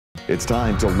It's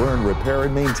time to learn, repair,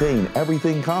 and maintain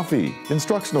everything coffee.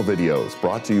 Instructional videos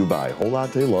brought to you by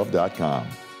WholeLatteLove.com.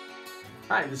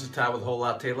 Hi, this is Todd with Whole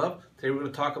Latte Love. Today we're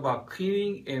going to talk about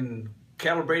cleaning and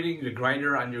calibrating the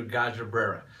grinder on your Gaggia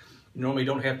Brera. You normally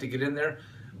don't have to get in there,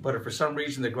 but if for some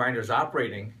reason the grinder is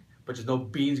operating, but there's no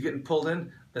beans getting pulled in,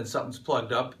 then something's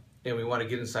plugged up and we want to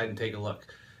get inside and take a look.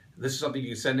 This is something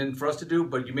you can send in for us to do,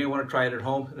 but you may want to try it at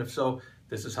home, and if so,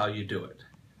 this is how you do it.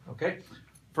 Okay?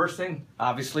 First thing,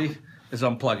 obviously, is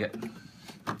unplug it.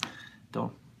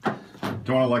 Don't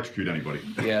electrocute anybody.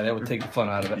 Yeah, that would take the fun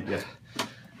out of it. Yeah.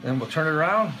 Then we'll turn it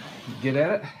around, get at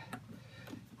it,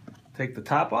 take the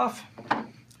top off,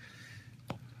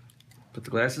 put the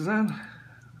glasses on.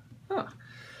 Oh.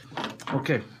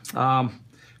 Okay,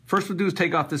 first we'll do is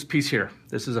take off this piece here.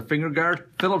 This is a finger guard,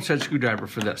 Phillips head screwdriver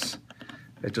for this.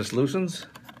 It just loosens,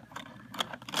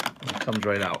 and it comes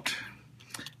right out.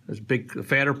 There's the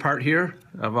fatter part here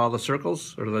of all the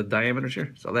circles, or the diameters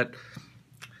here, so that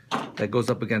goes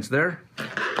up against there.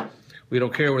 We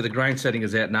don't care where the grind setting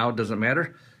is at now, it doesn't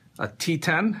matter. A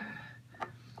T10.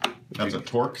 That's a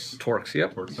Torx? Torx,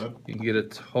 yep. Torx head. You can get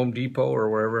it at Home Depot or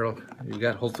wherever you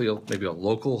got, hopefully maybe a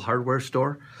local hardware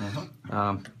store.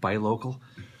 Buy local.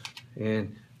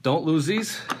 And don't lose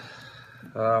these.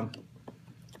 I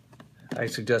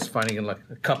suggest finding a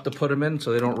cup to put them in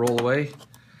so they don't roll away.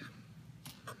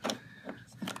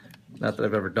 Not that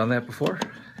I've ever done that before.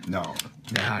 No.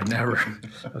 Nah, never.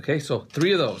 Okay, so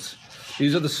 3 of those.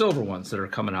 These are the silver ones that are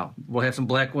coming out. We'll have some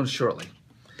black ones shortly.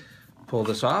 Pull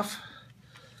this off,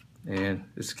 and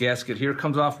this gasket here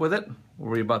comes off with it. We'll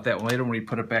worry about that one later when we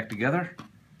put it back together.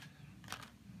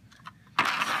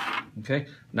 Okay,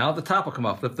 now the top will come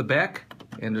off. Lift the back,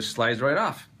 and it just slides right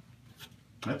off.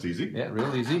 That's easy. Yeah,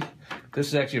 real easy. This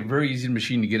is actually a very easy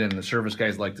machine to get in. The service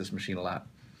guys like this machine a lot.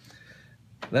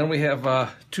 Then we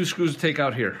have 2 screws to take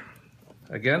out here.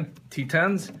 Again,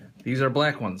 T10s. These are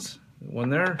black ones. One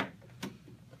there,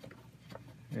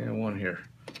 and one here.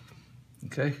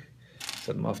 Okay,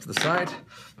 set them off to the side.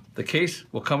 The case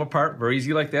will come apart very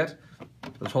easy like that.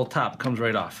 This whole top comes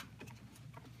right off.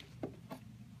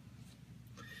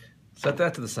 Set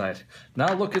that to the side.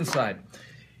 Now look inside.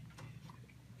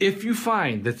 If you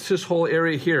find that this whole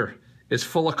area here is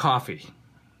full of coffee,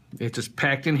 it's just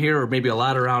packed in here or maybe a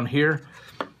lot around here,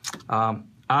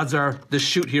 odds are this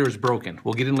chute here is broken.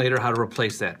 We'll get in later how to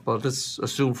replace that. But let's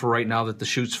assume for right now that the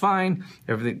chute's fine.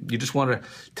 Everything, you just want to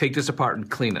take this apart and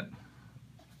clean it.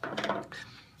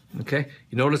 Okay,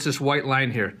 you notice this white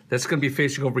line here. That's going to be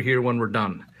facing over here when we're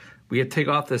done. We have to take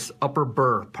off this upper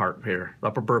burr part here,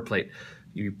 upper burr plate.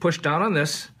 You push down on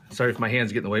this. Sorry if my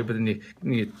hands get in the way, but then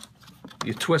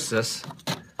you twist this.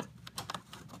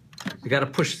 You got to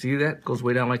push. See that? Goes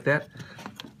way down like that.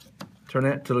 Turn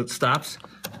that till it stops.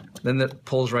 Then that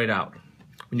pulls right out.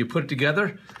 When you put it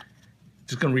together, it's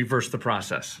just going to reverse the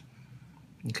process.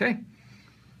 Okay?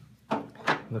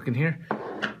 Look in here.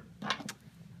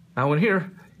 Now in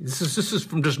here, this is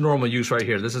from just normal use right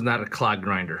here. This is not a clog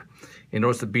grinder. You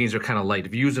notice the beans are kind of light.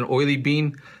 If you use an oily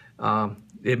bean,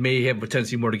 it may have a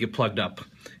tendency more to get plugged up.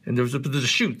 And there's a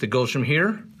chute that goes from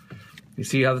here. You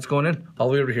see how that's going in? All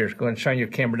the way over here. Go ahead and shine your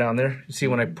camera down there. You see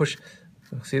when I push,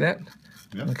 see that?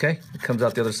 Yeah. Okay, it comes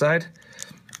out the other side.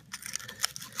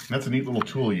 That's a neat little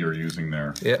tool you're using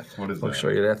there. Yeah, What is that? I'll show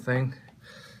you that thing.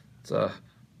 It's a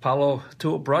Apollo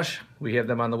tool brush. We have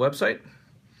them on the website.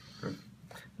 Good.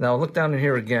 Now look down in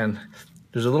here again.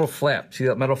 There's a little flap. See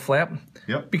that metal flap?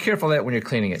 Yep. Be careful of that when you're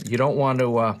cleaning it. You don't want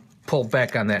to pull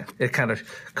back on that. It kind of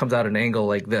comes out at an angle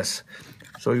like this.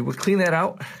 So you would clean that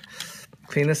out,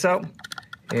 clean this out,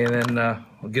 and then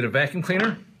we'll get a vacuum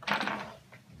cleaner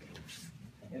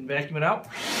and vacuum it out.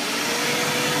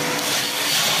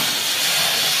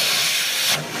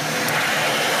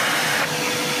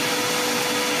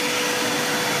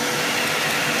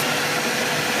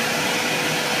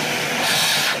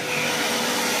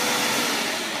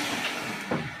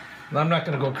 Now, I'm not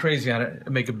going to go crazy on it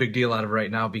and make a big deal out of it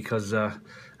right now because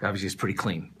obviously it's pretty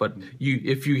clean. But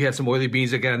if you had some oily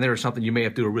beans that got in there or something, you may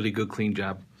have to do a really good clean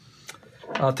job.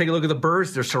 Take a look at the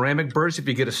burrs. They're ceramic burrs. If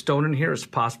you get a stone in here, it's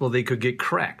possible they could get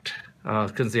cracked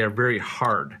because they are very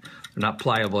hard. They're not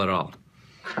pliable at all.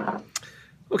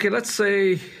 Okay, let's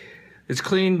say it's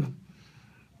clean,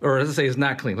 or let's say it's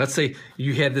not clean. Let's say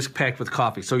you had this packed with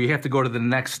coffee. So you have to go to the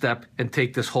next step and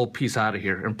take this whole piece out of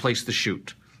here and place the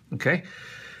chute. Okay?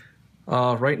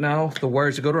 Right now, the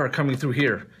wires that go to are coming through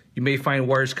here. You may find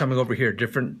wires coming over here.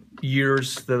 Different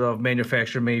years of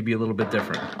manufacture may be a little bit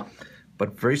different.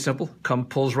 But very simple.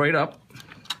 Pulls right up.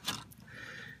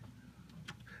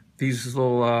 These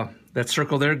little, that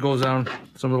circle there goes on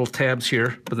some little tabs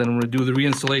here. But then when we do the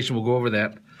reinstallation, we'll go over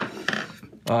that.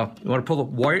 You want to pull the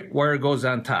white wire goes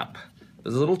on top.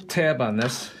 There's a little tab on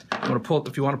this. You want to pull,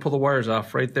 if you want to pull the wires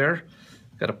off right there,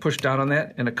 got to push down on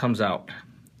that and it comes out. I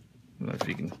don't know if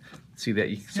you can see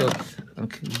that. So,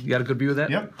 okay, you got a good view of that?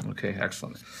 Yep. Okay,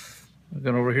 excellent.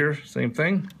 Going over here, same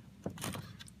thing.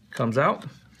 Comes out.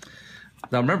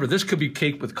 Now remember, this could be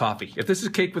caked with coffee. If this is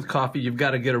caked with coffee, you've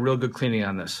got to get a real good cleaning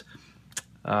on this.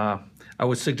 I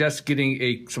would suggest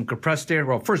getting some compressed air.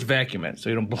 Well, first vacuum it so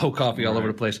you don't blow coffee all over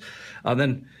the place.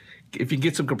 Then if you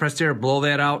get some compressed air, blow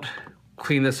that out.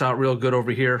 Clean this out real good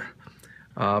over here.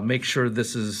 Make sure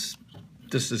this is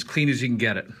as clean as you can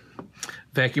get it.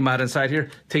 Vacuum out inside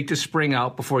here. Take the spring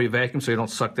out before you vacuum so you don't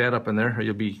suck that up in there or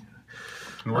you'll be...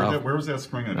 Where was that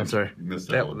spring? I'm sorry. Missed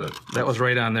that a little bit. That was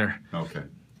right on there. Okay.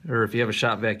 Or if you have a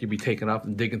shop vac, you'd be taking off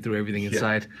and digging through everything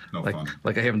inside. No fun.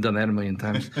 Like I haven't done that a million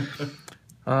times.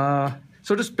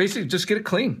 So just basically just get it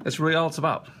clean. That's really all it's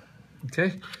about.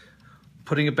 Okay.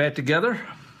 Putting it back together.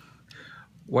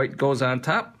 White goes on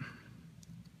top.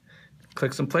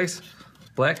 Clicks in place.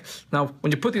 Black. Now,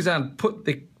 when you put these on, put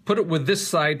it with this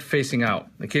side facing out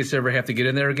in case you ever have to get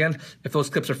in there again. If those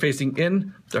clips are facing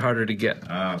in, they're harder to get.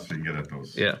 So you can get at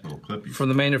those little clippies. From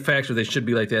the manufacturer, they should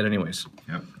be like that anyways.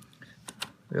 Yep.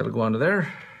 They got to go onto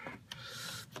there.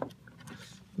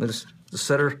 The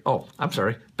setter. Oh, I'm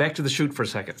sorry. Back to the chute for a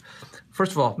second.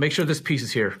 First of all, make sure this piece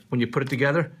is here. When you put it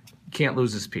together, you can't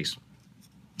lose this piece.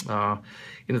 And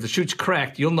if the chute's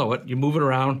cracked, you'll know it. You move it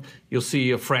around, you'll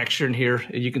see a fracture in here,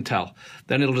 and you can tell.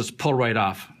 Then it'll just pull right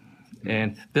off.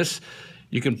 And this,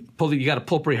 you can pull. You got to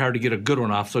pull pretty hard to get a good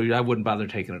one off. So I wouldn't bother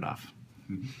taking it off.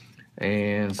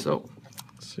 And so,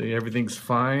 see, everything's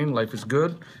fine. Life is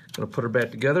good. Gonna put her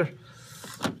back together.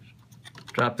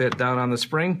 Drop that down on the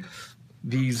spring.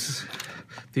 These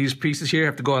pieces here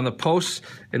have to go on the posts.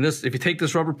 And this, if you take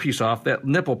this rubber piece off, that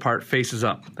nipple part faces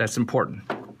up. That's important.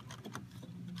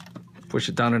 Push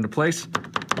it down into place.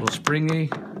 A little springy.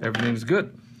 Everything's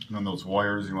good. And then those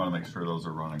wires, you want to make sure those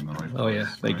are running the right place. Oh yeah,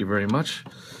 thank you very much.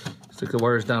 Stick the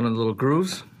wires down in the little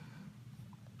grooves.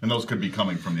 And those could be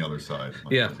coming from the other side.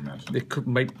 Like Yeah, you mentioned. they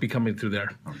might be coming through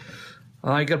there. Okay.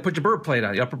 You got to put your burr plate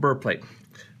on, your upper burr plate.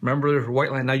 Remember the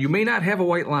white line. Now you may not have a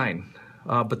white line,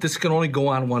 but this can only go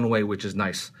on one way, which is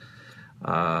nice.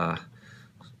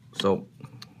 So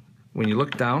when you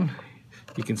look down,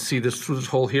 you can see this through this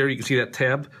hole here. You can see that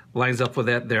tab lines up with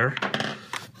that there.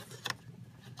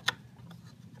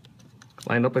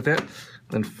 Line up like that,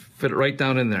 then fit it right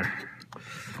down in there.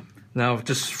 Now,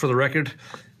 just for the record,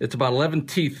 it's about 11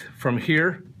 teeth from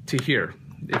here to here,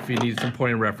 if you need some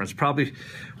point of reference. Probably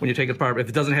when you take it apart, if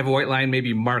it doesn't have a white line,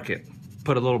 maybe mark it.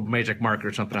 Put a little magic marker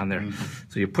or something on there.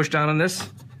 So you push down on this,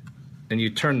 and you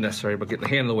turn this. Sorry about getting the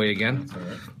hand in the way again. That's all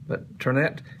right. But turn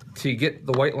that till you get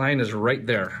the white line is right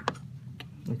there.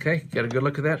 Okay, got a good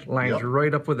look at that? Lines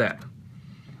right up with that.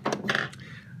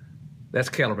 That's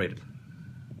calibrated.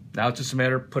 Now it's just a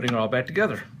matter of putting it all back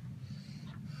together.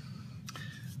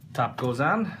 Top goes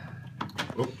on.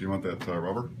 Oh, do you want that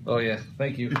rubber? Oh yeah,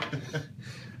 thank you.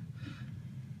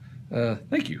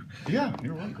 Thank you. Yeah,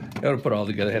 you're welcome. I had to put it all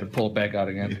together. I had to pull it back out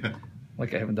again. Yeah.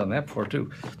 Like I haven't done that before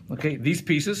too. Okay, these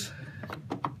pieces,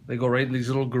 they go right in these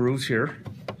little grooves here.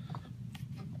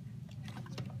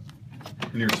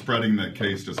 And you're spreading the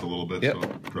case just a little bit so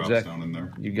it drops down in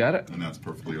there. You got it. And that's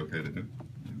perfectly okay to do.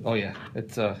 Oh yeah,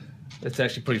 it's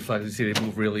actually pretty flexible. You see, they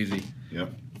move real easy.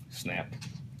 Yep. Snap.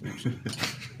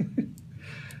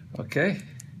 Okay.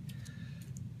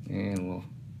 And we'll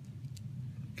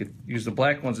use the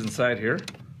black ones inside here.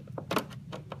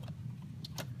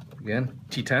 Again,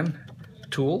 T10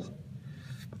 tool.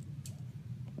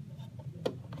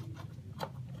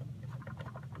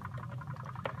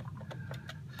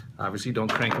 Obviously,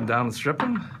 don't crank them down and strip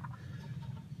them.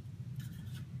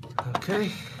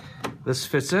 Okay. This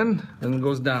fits in and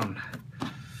goes down.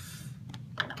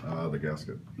 The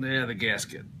gasket. Yeah, the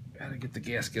gasket. Gotta get the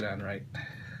gasket on right.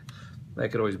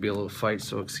 That could always be a little fight,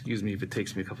 so excuse me if it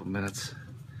takes me a couple minutes.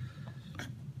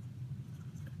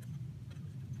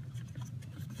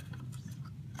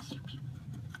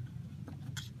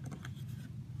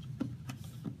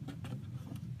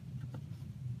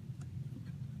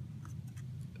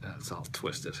 That's all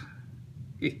twisted.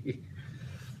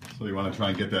 So you want to try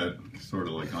and get that sort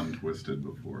of like untwisted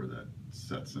before that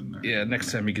sets in there. Yeah,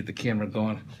 next time you get the camera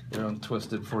going, you're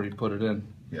untwisted before you put it in.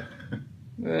 Yeah.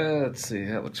 Let's see,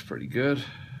 that looks pretty good.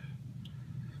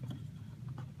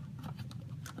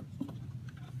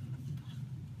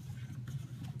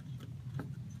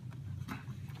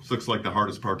 This looks like the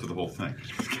hardest part to the whole thing.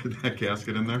 Get that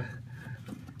gasket in there.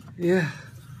 Yeah.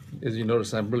 As you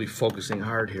notice, I'm really focusing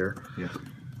hard here. Yeah.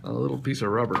 A little piece of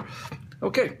rubber.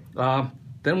 Okay,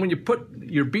 Then when you put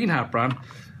your bean hopper on,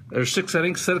 there's 6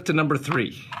 settings, set it to number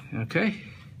 3, okay?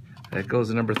 That goes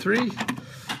to number 3. You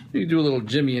can do a little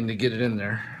jimmying to get it in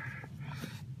there.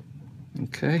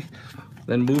 Okay,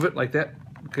 then move it like that.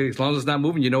 Okay, as long as it's not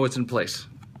moving, you know it's in place.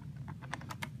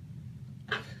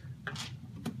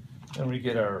 Then we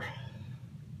get our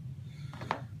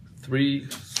 3,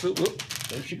 whoop,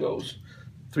 there she goes.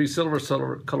 3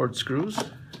 silver colored screws.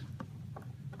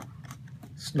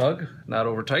 Snug, not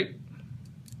over tight.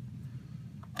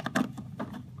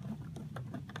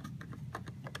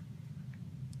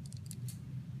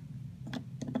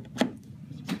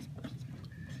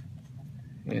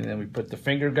 And then we put the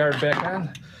finger guard back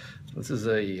on. This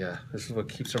is what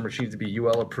keeps our machines to be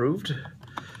UL approved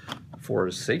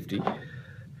for safety.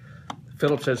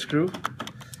 Phillips head screw.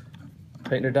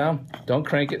 Tighten it down. Don't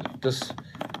crank it. Just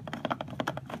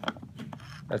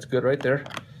that's good right there.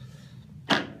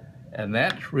 And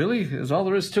that really is all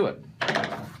there is to it.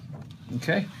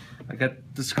 Okay, I got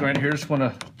this grinder here. Just want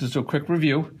to do a quick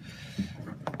review.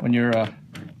 When you're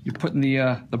putting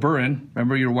the burr in,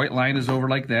 remember your white line is over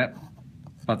like that.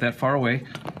 About that far away.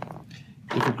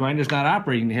 If the grinder's not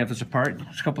operating, you have this apart.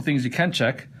 There's a couple things you can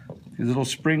check. These little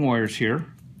spring wires here.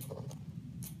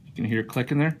 You can hear it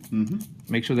clicking there. Mm-hmm.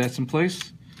 Make sure that's in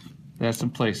place. That's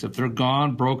in place. If they're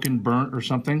gone, broken, burnt, or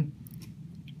something,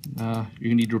 you're gonna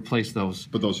need to replace those.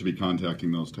 But those should be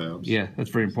contacting those tabs. Yeah, that's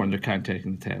very important. They're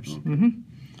contacting the tabs. Okay. Mm-hmm.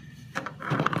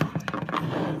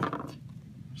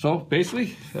 So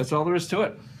basically, that's all there is to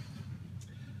it.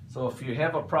 So if you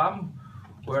have a problem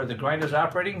where the grinder's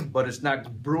operating but it's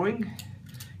not brewing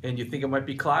and you think it might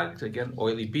be clogged, again,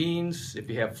 oily beans, if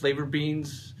you have flavored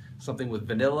beans, something with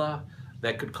vanilla,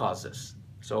 that could cause this.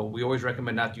 So we always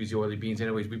recommend not to use the oily beans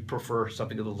anyways. We prefer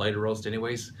something a little lighter roast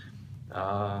anyways.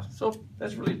 So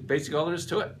that's really basically all there is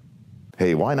to it.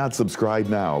 Hey, why not subscribe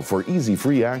now for easy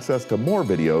free access to more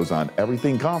videos on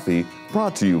everything coffee,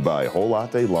 brought to you by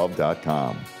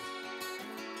WholeLatteLove.com.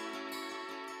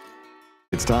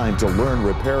 It's time to learn,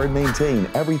 repair, and maintain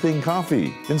everything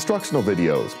coffee. Instructional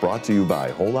videos brought to you by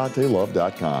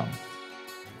WholeLatteLove.com.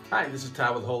 Hi, this is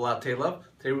Todd with Whole Latte Love.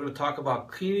 Today we're going to talk about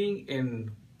cleaning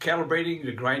and calibrating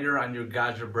the grinder on your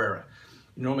Gaggia Brera.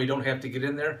 You normally don't have to get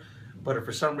in there, but if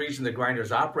for some reason the grinder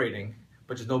is operating,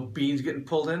 but there's no beans getting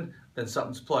pulled in, then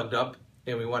something's plugged up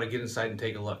and we want to get inside and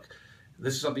take a look.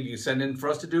 This is something you can send in for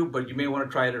us to do, but you may want to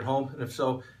try it at home, and if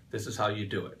so, this is how you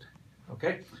do it.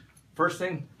 Okay? First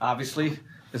thing, obviously,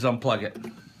 is unplug it.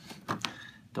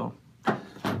 Don't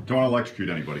electrocute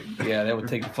anybody. Yeah, that would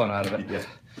take the fun out of it. Yeah.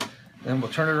 Then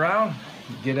we'll turn it around,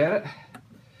 get at it,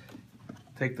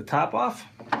 take the top off,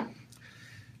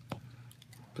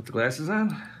 put the glasses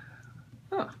on.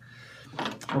 Huh.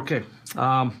 Okay,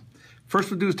 first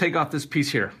we'll do is take off this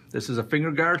piece here. This is a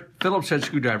finger guard, Phillips head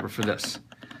screwdriver for this.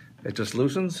 It just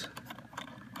loosens,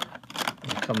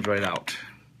 and it comes right out.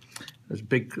 This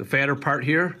big, the fatter part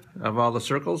here of all the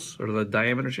circles, or the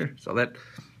diameters here, so that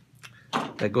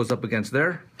goes up against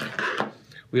there.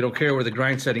 We don't care where the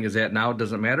grind setting is at now, it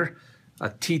doesn't matter. A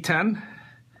T10.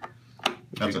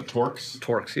 That's a Torx?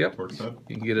 Torx, yep. Torx set?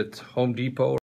 You can get it at Home Depot.